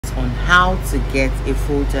how to get a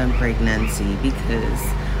full-term pregnancy, because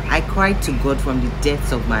I cried to God from the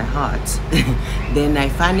depths of my heart. Then I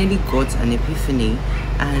finally got an epiphany,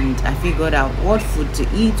 and I figured out what food to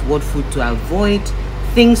eat, what food to avoid,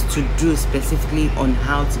 things to do specifically on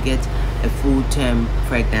how to get a full-term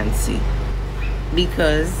pregnancy.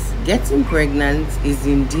 Because getting pregnant is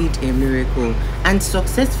indeed a miracle, and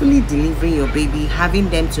successfully delivering your baby, having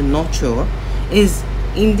them to nurture, is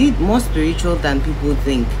indeed more spiritual than people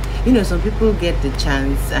think. You know, some people get the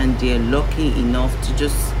chance and they're lucky enough to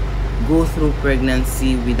just go through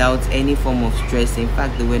pregnancy without any form of stress. In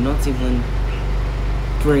fact, they were not even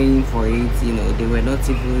praying for it, you know, they were not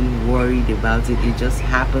even worried about it. It just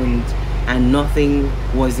happened and nothing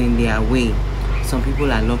was in their way. Some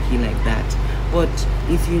people are lucky like that. But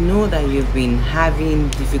if you know that you've been having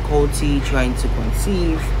difficulty trying to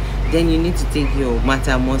conceive, then you need to take your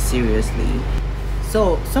matter more seriously.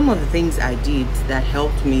 So some of the things I did that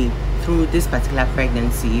helped me through this particular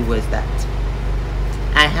pregnancy was that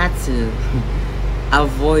I had to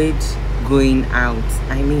avoid going out.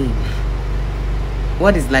 I mean,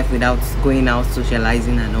 what is life without going out,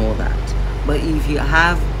 socializing and all that? But if you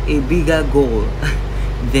have a bigger goal,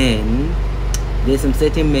 then there's some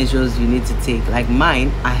certain measures you need to take. Like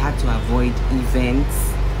mine, I had to avoid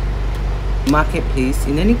events, marketplace.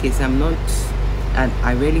 In any case,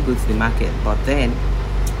 I rarely go to the market, but then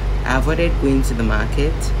I avoided going to the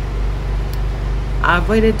market. I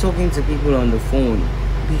avoided talking to people on the phone,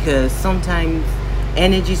 because sometimes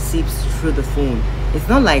energy seeps through the phone. It's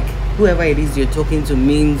not like whoever it is you're talking to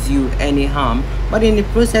means you any harm, but in the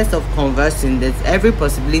process of conversing, there's every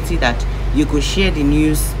possibility that you could share the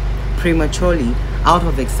news prematurely out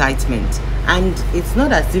of excitement, and it's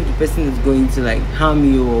not as if the person is going to like harm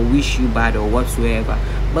you or wish you bad or whatsoever.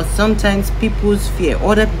 But sometimes people's fear,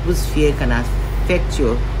 other people's fear, can affect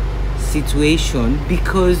your situation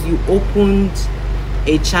because you opened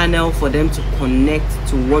a channel for them to connect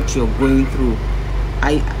to what you're going through.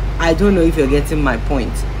 I don't know if you're getting my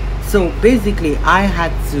point. So basically, I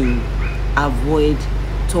had to avoid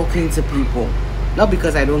talking to people, not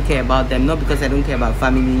because I don't care about them, not because I don't care about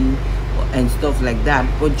family and stuff like that,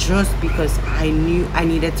 but just because I knew I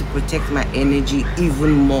needed to protect my energy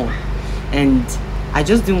even more. And I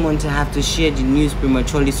just didn't want to have to share the news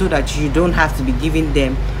prematurely, so that you don't have to be giving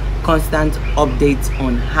them constant updates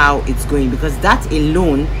on how it's going, because that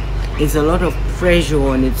alone is a lot of pressure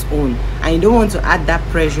on its own, and you don't want to add that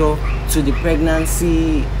pressure to the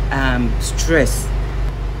pregnancy stress.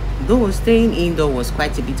 Though staying indoor was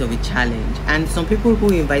quite a bit of a challenge, and some people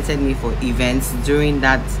who invited me for events during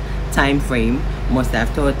that time frame must have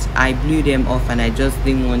thought I blew them off and I just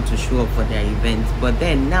didn't want to show up for their events. But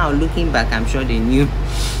then now looking back, I'm sure they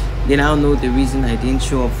now know the reason I didn't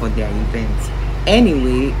show up for their events.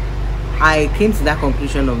 Anyway, I came to that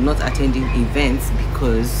conclusion of not attending events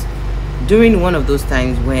because during one of those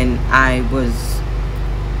times when I was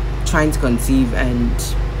trying to conceive, and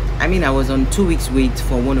I mean, I was on 2 weeks wait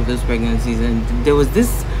for one of those pregnancies, and there was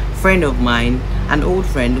this friend of mine, an old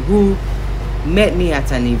friend, who met me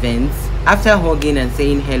at an event. After hugging and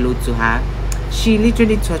saying hello to her, she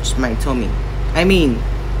literally touched my tummy. I mean,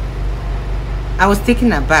 I was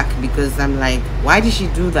taken aback because I'm like, why did she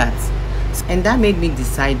do that? And that made me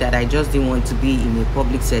decide that I just didn't want to be in a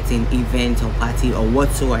public setting, event or party or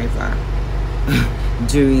whatsoever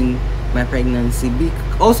during my pregnancy.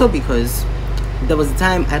 Also because there was a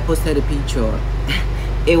time I posted a picture.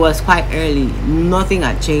 It was quite early, nothing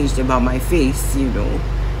had changed about my face, you know,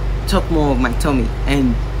 talk more of my tummy,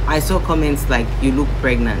 and I saw comments like, you look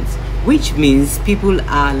pregnant, which means people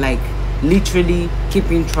are like literally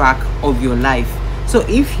keeping track of your life. So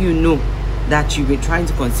if you know that you've been trying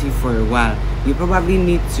to conceive for a while, you probably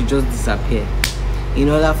need to just disappear in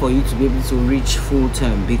order for you to be able to reach full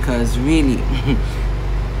term, because really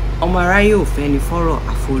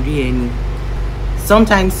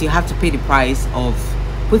sometimes you have to pay the price of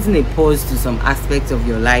putting a pause to some aspects of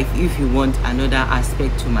your life if you want another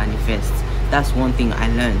aspect to manifest. That's one thing I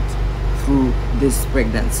learned through this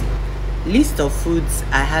pregnancy. List of foods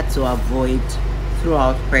I had to avoid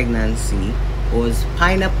throughout pregnancy was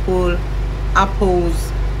pineapple,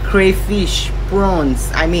 apples, crayfish, prawns.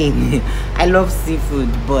 I mean, I love seafood,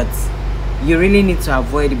 but you really need to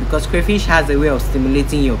avoid it because crayfish has a way of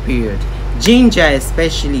stimulating your period. Ginger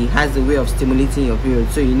especially has a way of stimulating your period,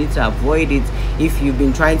 so you need to avoid it if you've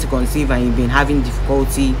been trying to conceive and you've been having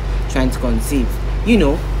difficulty trying to conceive. You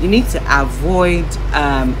know, you need to avoid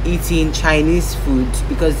eating Chinese food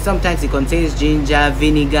because sometimes it contains ginger,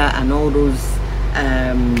 vinegar and all those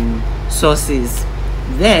sauces.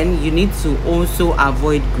 Then you need to also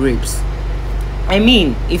avoid grapes. I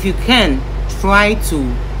mean, if you can, try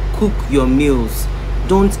to cook your meals.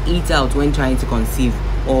 Don't eat out when trying to conceive,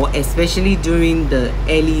 or especially during the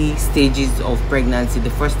early stages of pregnancy,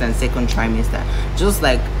 the first and second trimester.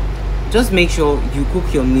 Just make sure you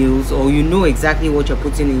cook your meals, or you know exactly what you're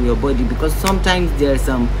putting in your body, because sometimes there are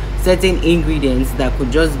some certain ingredients that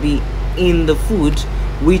could just be in the food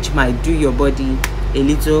which might do your body a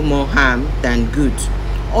little more harm than good.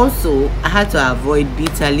 Also, I had to avoid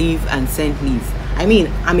bitter leaf and scent leaf. I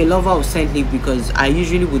mean, I'm a lover of scent leaf because I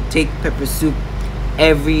usually would take pepper soup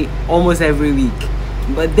almost every week.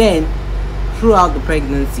 But then throughout the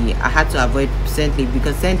pregnancy, I had to avoid scent leaf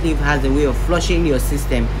because scent leaf has a way of flushing your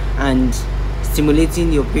system and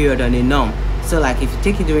stimulating your period on a norm. So like if you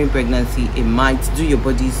take it during pregnancy, it might do your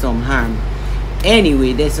body some harm.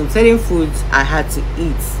 Anyway, there's some certain foods I had to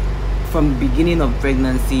eat from the beginning of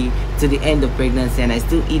pregnancy to the end of pregnancy, and I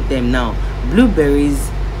still eat them now.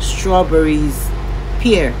 Blueberries, strawberries,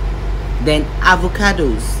 pear, then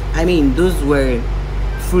avocados. I mean, those were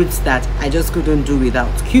fruits that I just couldn't do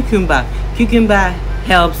without. Cucumber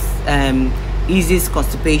helps eases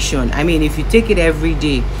constipation. I mean, if you take it every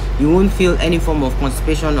day, you won't feel any form of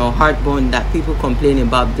constipation or heartburn that people complain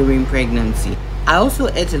about during pregnancy. I also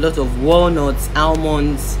ate a lot of walnuts,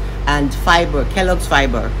 almonds, and fiber, Kellogg's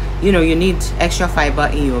fiber. You know, you need extra fiber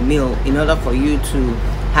in your meal in order for you to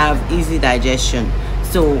have easy digestion.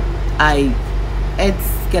 So I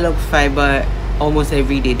ate Kellogg's fiber almost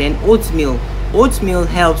every day. Then oatmeal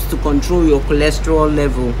helps to control your cholesterol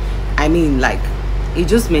level. I mean, like, it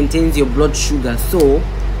just maintains your blood sugar. So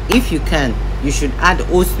if you can, you should add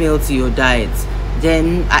oatmeal to your diet.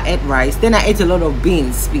 Then I ate rice. Then I ate a lot of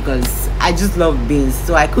beans because I just love beans.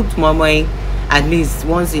 So I cooked moimoi at least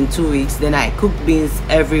once in 2 weeks. Then I cooked beans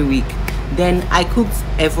every week. Then I cooked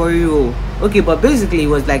eforiwo. Okay, but basically it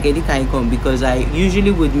was like a dikaikon because I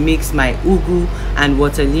usually would mix my ugu and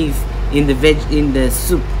water leaf in the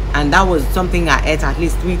soup, and that was something I ate at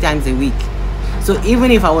least 3 times a week. So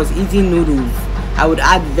even if I was eating noodles, I would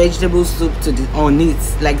add vegetable soup on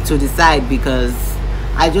it, like to the side, because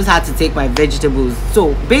I just had to take my vegetables.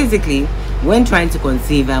 So basically, when trying to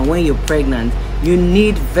conceive and when you're pregnant, you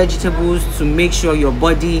need vegetables to make sure your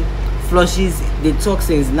body flushes the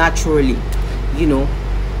toxins naturally. You know,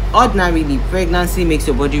 ordinarily pregnancy makes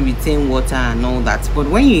your body retain water and all that, but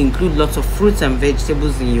when you include lots of fruits and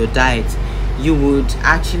vegetables in your diet, you would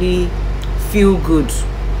actually feel good.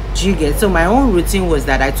 Do you get? So my own routine was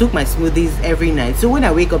that I took my smoothies every night. So when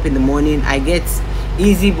I wake up in the morning, I get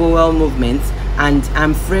easy bowel movements and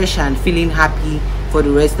I'm fresh and feeling happy for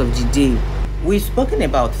the rest of the day. We've spoken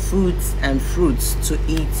about foods and fruits to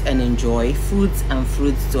eat and enjoy, foods and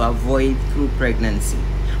fruits to avoid through pregnancy.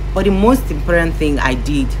 But the most important thing I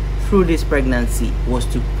did through this pregnancy was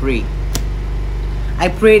to pray. I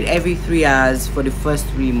prayed every 3 hours for the first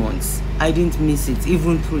 3 months. I didn't miss it,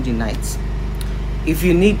 even through the night. If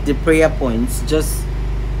you need the prayer points, just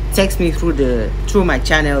text me through my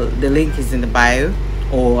channel. The link is in the bio,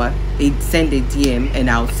 or send a DM and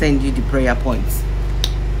I'll send you the prayer points.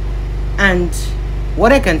 And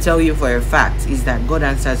what I can tell you for a fact is that God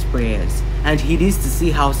answers prayers, and He needs to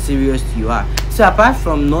see how serious you are. So apart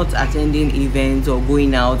from not attending events or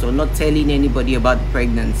going out or not telling anybody about the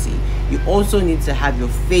pregnancy, you also need to have your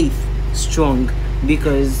faith strong,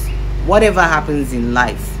 because whatever happens in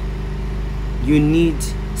life, you need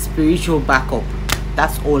spiritual backup.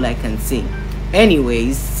 That's all I can say.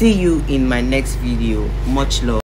 Anyways, see you in my next video. Much love.